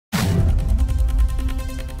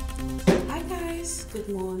guys, good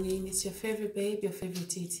morning. It's your favorite babe, your favorite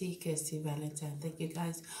TT, Kirsty Valentine. Thank you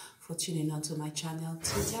guys for tuning on to my channel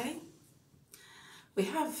today. We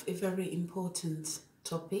have a very important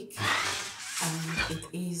topic, and it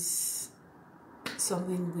is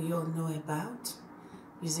something we all know about: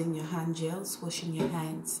 using your hand gels, washing your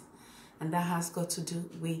hands, and that has got to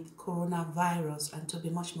do with coronavirus, and to be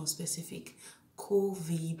much more specific,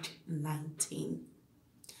 COVID-19.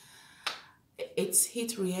 It's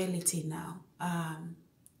hit reality now.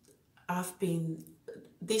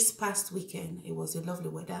 This past weekend, it was a lovely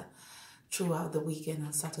weather throughout the weekend.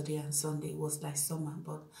 On Saturday and Sunday, it was like summer.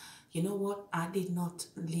 But you know what? I did not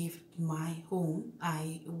leave my home.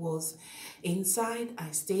 I was inside.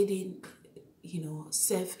 I stayed in,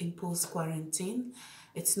 self-imposed quarantine.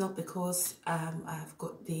 It's not because I've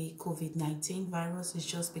got the COVID-19 virus. It's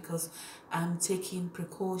just because I'm taking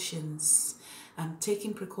precautions. I'm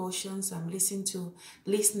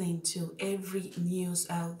listening to every news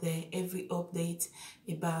out there, every update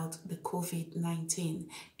about the COVID-19.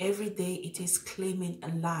 Every day it is claiming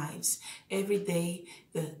lives. Every day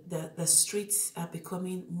the streets are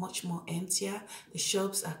becoming much more emptier. The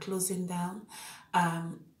shops are closing down.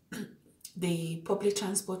 The public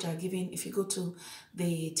transport are giving, if you go to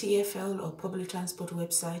the TFL or public transport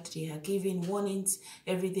website, they are giving warnings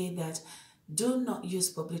every day that do not use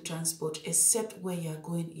public transport except where you are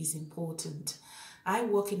going is important. I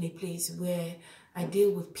work in a place where I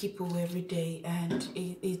deal with people every day, and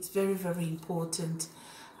it's very, very important.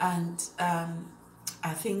 And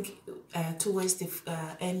I think towards the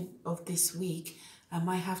end of this week, I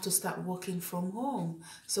might have to start working from home.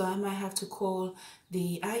 So I might have to call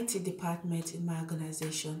the IT department in my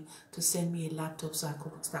organization to send me a laptop so I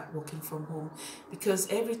could start working from home. Because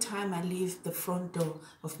every time I leave the front door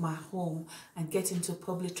of my home and get into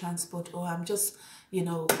public transport, or I'm just,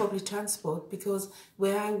 public transport, because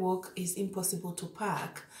where I work is impossible to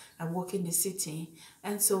park. I work in the city,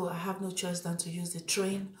 and so I have no choice than to use the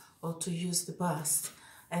train or to use the bus.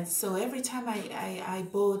 And so every time I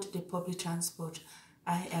board the public transport,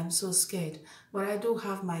 I am so scared. But I do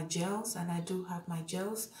have my gels, I do have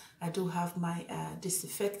my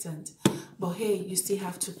disinfectant. But hey, you still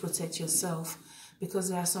have to protect yourself, because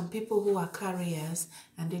there are some people who are carriers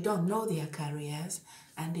and they don't know they are carriers,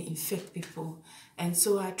 and they infect people. And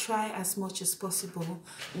so I try as much as possible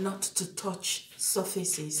not to touch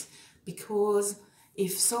surfaces, because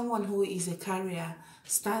if someone who is a carrier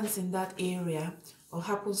stands in that area or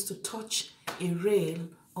happens to touch a rail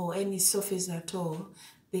or any surface at all,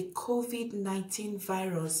 the COVID-19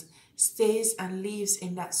 virus stays and lives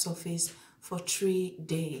in that surface for 3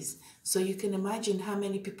 days. So you can imagine how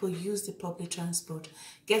many people use the public transport,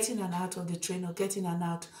 getting in and out of the train or getting in and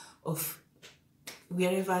out of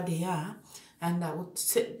wherever they are, and I would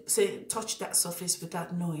say touch that surface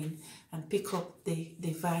without knowing and pick up the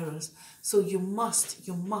virus. So you must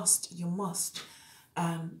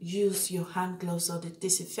use your hand gloves or the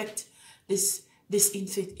disinfect.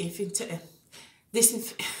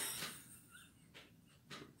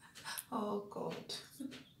 Oh God.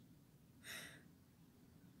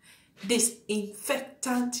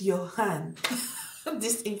 Disinfectant your hand.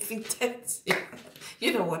 Disinfectant.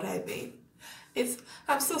 You know what I mean.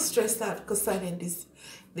 I'm so stressed out concerning this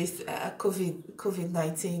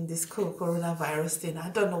COVID-19, this coronavirus thing. I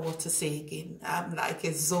don't know what to say again. I'm like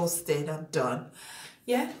exhausted. I'm done.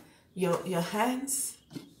 Yeah, your hands.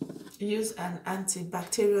 Use an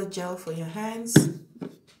antibacterial gel for your hands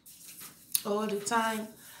all the time,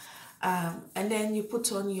 and then you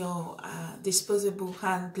put on your disposable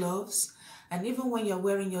hand gloves. And even when you're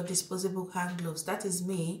wearing your disposable hand gloves, that is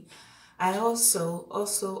me, I also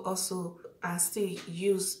I still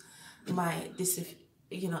use my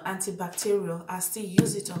antibacterial. I still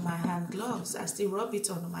use it on my hand gloves. I still rub it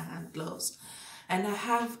on my hand gloves. And I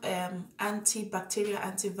have antibacterial,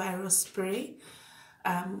 antivirus spray.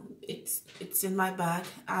 It's in my bag.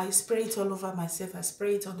 I spray it all over myself. I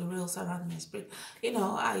spray it on the rails around me. I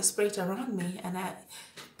spray it around me. And I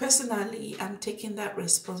personally, I'm taking that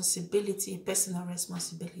personal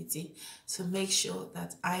responsibility to make sure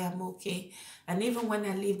that I am okay. And even when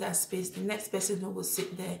I leave that space, the next person who will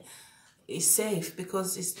sit there is safe,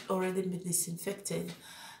 because it's already been disinfected.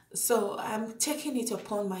 So I'm taking it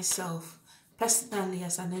upon myself personally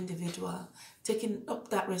as an individual, taking up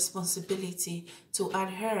that responsibility to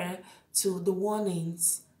adhere to the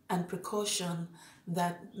warnings and precaution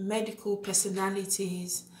that medical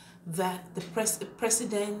personalities, that the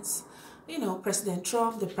presidents, President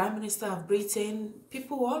Trump, the Prime Minister of Britain,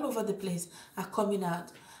 people all over the place are coming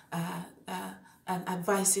out and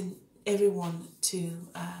advising everyone to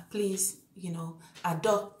please,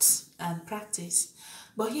 adopt and practice.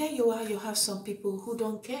 But here you are, you have some people who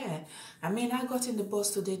don't care. I mean, I got in the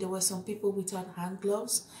bus today, there were some people without hand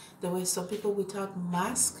gloves, there were some people without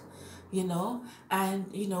mask, you know, and,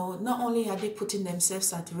 you know, not only are they putting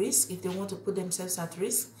themselves at risk, if they want to put themselves at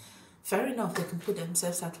risk, fair enough, they can put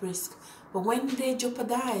themselves at risk. But when they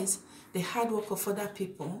jeopardize the hard work of other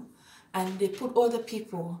people, and they put other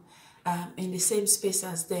people in the same space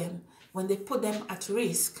as them, when they put them at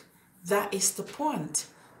risk, that is the point.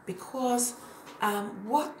 Because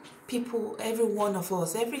what people, every one of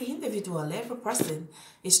us, every individual, every person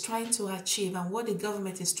is trying to achieve, and what the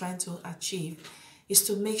government is trying to achieve, is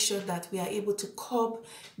to make sure that we are able to curb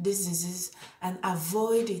this disease and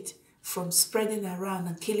avoid it from spreading around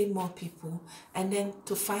and killing more people, and then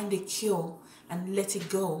to find a cure and let it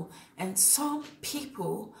go. And some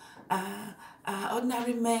people,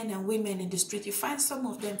 ordinary men and women in the street, you find some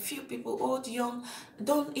of them, few people, old, young,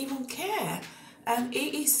 don't even care. And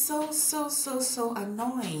it is so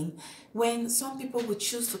annoying when some people would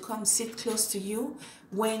choose to come sit close to you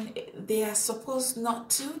when they are supposed not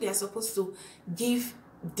to. They are supposed to give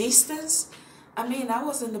distance. I mean, I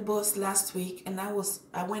was in the bus last week and I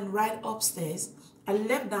went right upstairs. I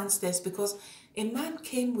left downstairs because a man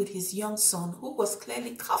came with his young son who was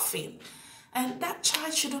clearly coughing. And that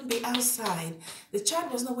child shouldn't be outside. The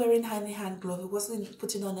child was not wearing any hand glove. He wasn't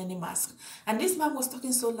putting on any mask. And this man was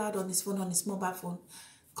talking so loud on his phone, on his mobile phone,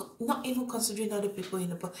 not even considering other people in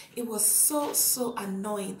the bus. It was so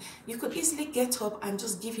annoying. You could easily get up and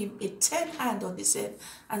just give him a 10 hand on his head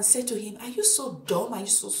and say to him, are you so dumb? Are you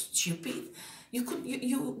so stupid? You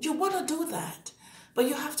want to do that, but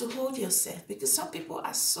you have to hold yourself, because some people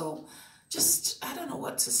are so just, I don't know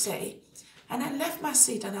what to say. And I left my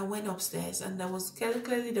seat and I went upstairs, and there was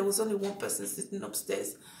clearly there was only one person sitting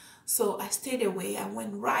upstairs. So I stayed away. I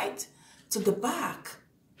went right to the back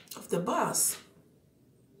of the bus.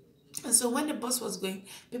 And so when the bus was going,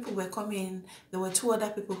 people were coming. There were 2 other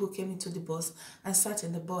people who came into the bus and sat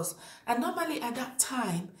in the bus. And normally at that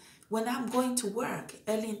time, when I'm going to work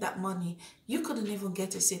early in that morning, you couldn't even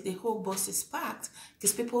get a seat. The whole bus is packed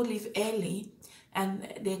because people leave early and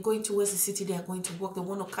they're going towards the city. They are going to work. They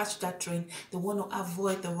want to catch that train. They want to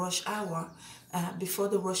avoid the rush hour before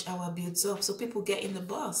the rush hour builds up. So people get in the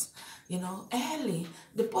bus, you know, early.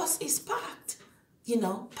 The bus is packed, you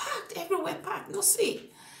know, packed everywhere, packed, no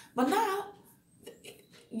seat. But now,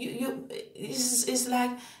 it's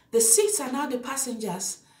like the seats are now the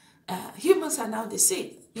passengers. Humans are now the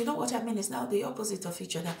seat. You know what I mean? It's now the opposite of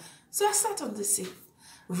each other. So I sat on the seat,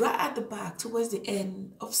 right at the back, towards the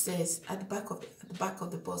end, upstairs, at the back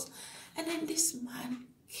of the bus. And then this man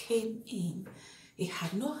came in. He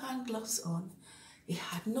had no hand gloves on. He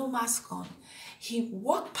had no mask on. He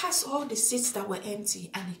walked past all the seats that were empty,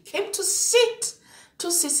 and he came to sit 2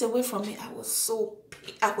 seats away from me. I was so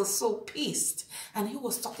pissed, and he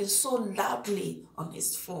was talking so loudly on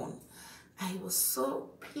his phone. I was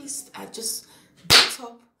so pissed. I just got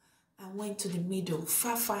up and went to the middle,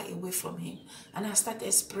 far away from him, and I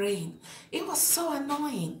started spraying. It was so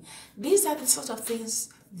annoying. These are the sort of things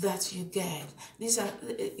that you get. These are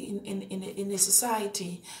in a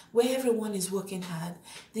society where everyone is working hard.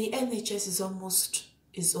 The NHS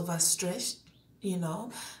is overstretched. You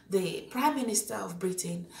know, the Prime Minister of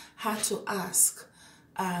Britain had to ask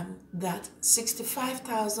that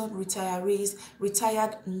 65,000 retirees,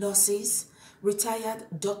 retired nurses, retired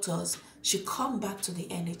doctors should come back to the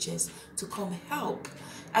NHS to come help.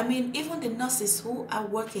 I mean, even the nurses who are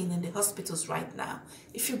working in the hospitals right now,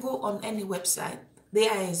 if you go on any website, they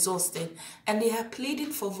are exhausted and they are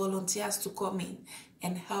pleading for volunteers to come in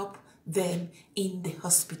and help them in the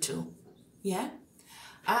hospital. Yeah?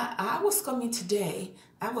 I was coming today.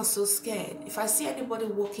 I was so scared. If I see anybody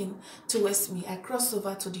walking towards me, I cross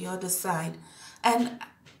over to the other side. And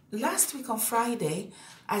last week on Friday,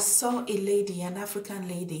 I saw a lady, an African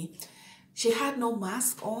lady. She had no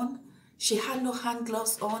mask on. She had no hand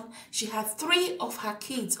gloves on. She had 3 of her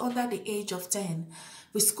kids under the age of 10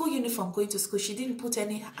 with school uniform going to school. She didn't put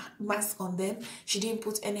any mask on them. She didn't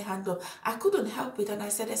put any hand glove. I couldn't help it, and I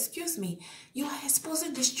said, excuse me, you are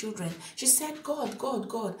exposing these children. She said,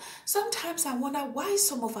 God. Sometimes I wonder why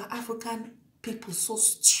some of our African people so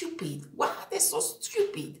stupid. Why are they so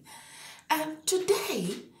stupid? And today,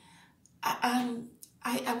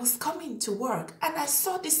 I was coming to work and I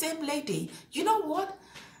saw the same lady. You know what?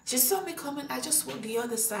 She saw me coming. I just went the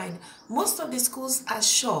other side. Most of the schools are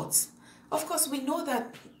short. Of course, we know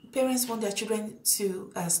that parents want their children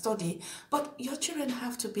to study, but your children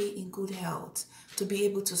have to be in good health to be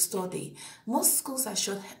able to study. Most schools are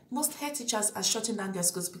most head teachers are shutting down their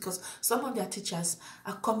schools because some of their teachers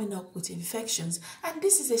are coming up with infections. And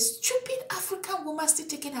this is a stupid African woman still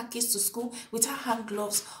taking her kids to school without hand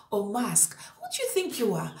gloves or mask. Who do you think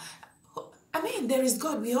you are? I mean, there is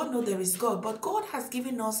God. We all know there is God, but God has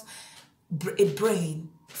given us a brain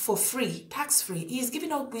for free, tax-free. He is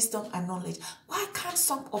giving us wisdom and knowledge. Why can't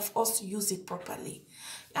some of us use it properly?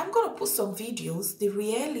 I'm going to put some videos, the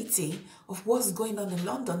reality of what's going on in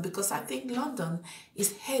London, because I think London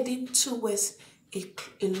is heading towards a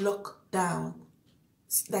lockdown,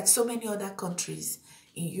 like so many other countries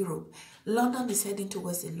in Europe. London is heading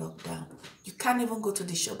towards a lockdown. You can't even go to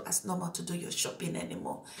the shop as normal to do your shopping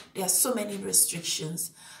anymore. There are so many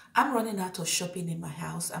restrictions. I'm running out of shopping in my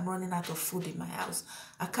house. I'm running out of food in my house.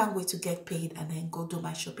 I can't wait to get paid and then go do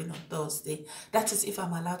my shopping on Thursday. That is if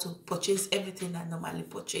I'm allowed to purchase everything I normally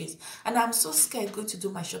purchase. And I'm so scared going to do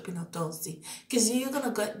my shopping on Thursday because you're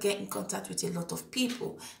going to get in contact with a lot of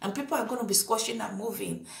people and people are going to be squashing and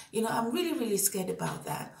moving. You know, I'm really, really scared about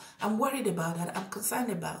that. I'm worried about that. I'm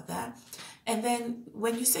concerned about that. And then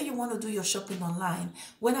when you say you want to do your shopping online,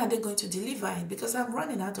 when are they going to deliver it? Because I'm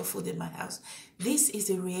running out of food in my house. This is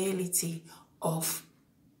a reality of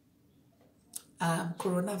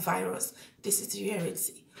coronavirus. This is the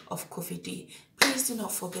reality of COVID. Please do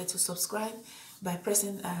not forget to subscribe by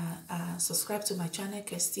pressing subscribe to my channel,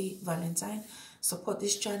 Kirsty Valentine. Support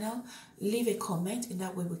this channel. Leave a comment. In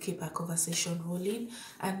that way, we keep our conversation rolling.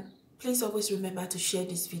 And please always remember to share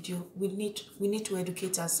this video. We need to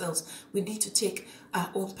educate ourselves. We need to take our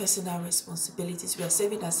own personal responsibilities. We are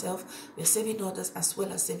saving ourselves, we are saving others, as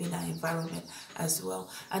well as saving our environment as well.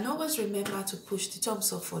 And always remember to push the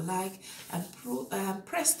thumbs up for like and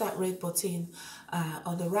press that red button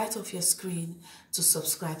on the right of your screen to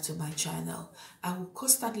subscribe to my channel. I will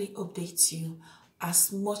constantly update you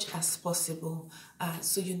as much as possible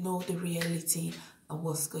so you know the reality of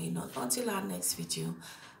what's going on. Until our next video,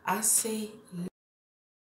 I say,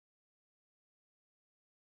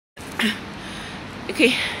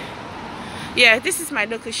 okay, yeah, this is my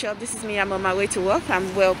local shop. This is me. I'm on my way to work.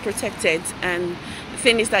 I'm well protected, and the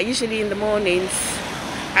thing is that usually in the mornings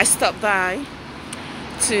I stop by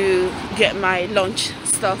to get my lunch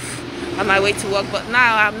stuff on my way to work, but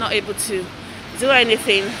now I'm not able to do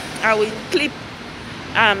anything. I will clip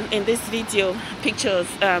in this video pictures,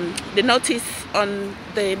 the notice on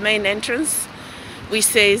the main entrance which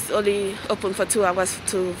says only open for 2 hours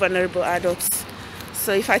to vulnerable adults.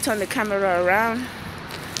 So if I turn the camera around,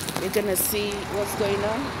 you're gonna see what's going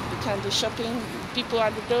on. You can do shopping, people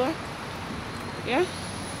at the door. Yeah.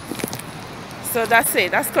 So that's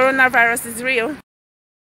it. That's coronavirus is real.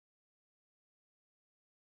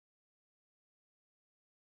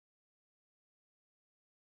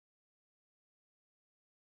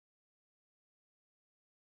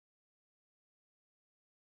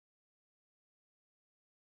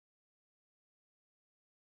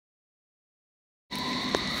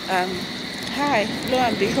 Hi, lo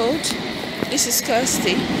and behold, this is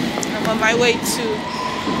Kirsty. I'm on my way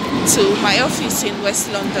to my office in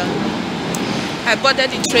West London. I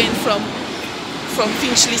boarded the train from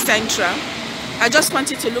Finchley Central. I just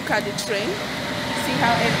wanted to look at the train, see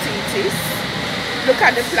how empty it is. Look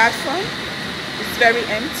at the platform, it's very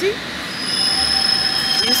empty.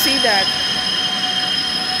 You see that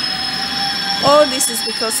all this is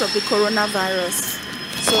because of the coronavirus.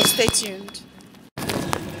 So stay tuned.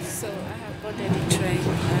 So I have boarded the train,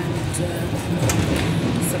 and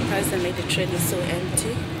surprisingly the train is so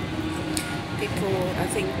empty. I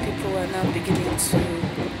think people are now beginning to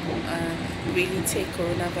really take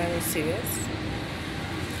coronavirus serious.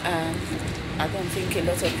 I don't think a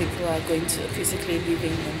lot of people are going to physically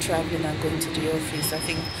living and traveling and going to the office. I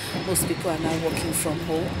think most people are now working from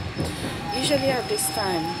home. Usually at this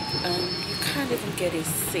time, you can't even get a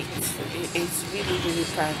seat. It's really, really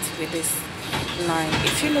packed with this line.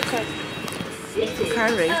 If you look at the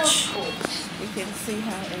carriage, you can see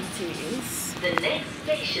how empty it is. The next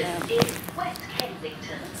station is West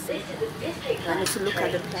Kensington. This is a district line. And if you look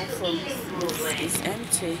at the platform, it's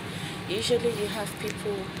empty. Usually you have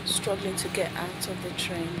people struggling to get out of the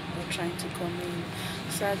train or trying to come in.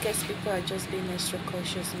 So I guess people are just being extra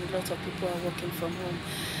cautious, and a lot of people are working from home.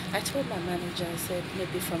 I told my manager, I said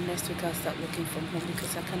maybe from next week I'll start working from home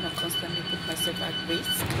because I cannot constantly put myself at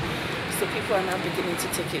risk. So people are now beginning to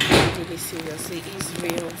take it really, really seriously. It is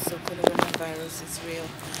real, so coronavirus is real.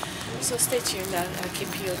 So stay tuned, I'll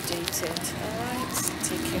keep you updated. Alright,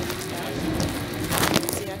 take care. Bye.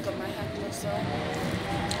 See, I got my hand gloves on.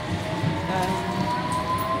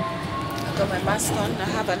 I got my mask on. I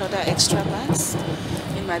have another extra mask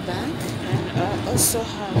in my bag, and I also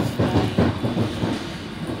have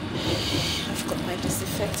I've got my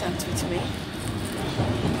disinfectant with me.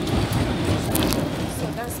 So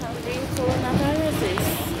that's how the coronavirus is.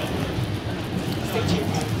 Stay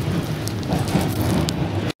tuned.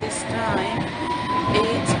 This time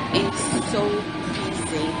it is so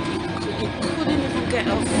busy. You couldn't even get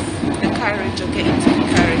off the carriage or get into the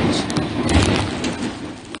carriage.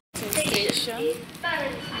 Station.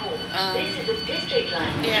 This is a district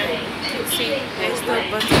line Yeah, train you to can see there's no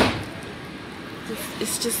button.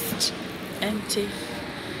 It's just empty.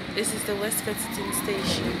 This is the West Kensington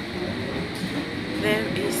station. There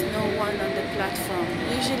is no one on the platform.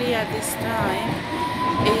 Usually at this time,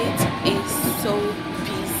 it is so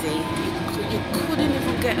busy. You couldn't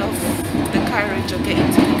even get off the carriage or get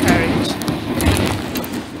into the carriage.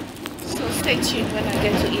 So stay tuned when I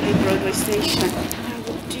get to Ely Broadway station. I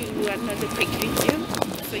will do another quick video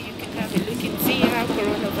so you can have a look and see how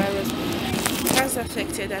coronavirus has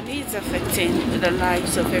affected and is affecting the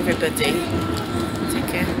lives of everybody. Take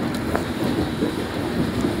care.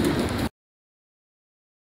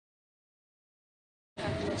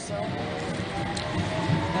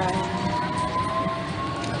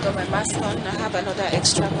 I got my mask on. I have another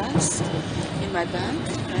extra mask in my bag,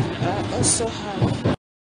 and I also have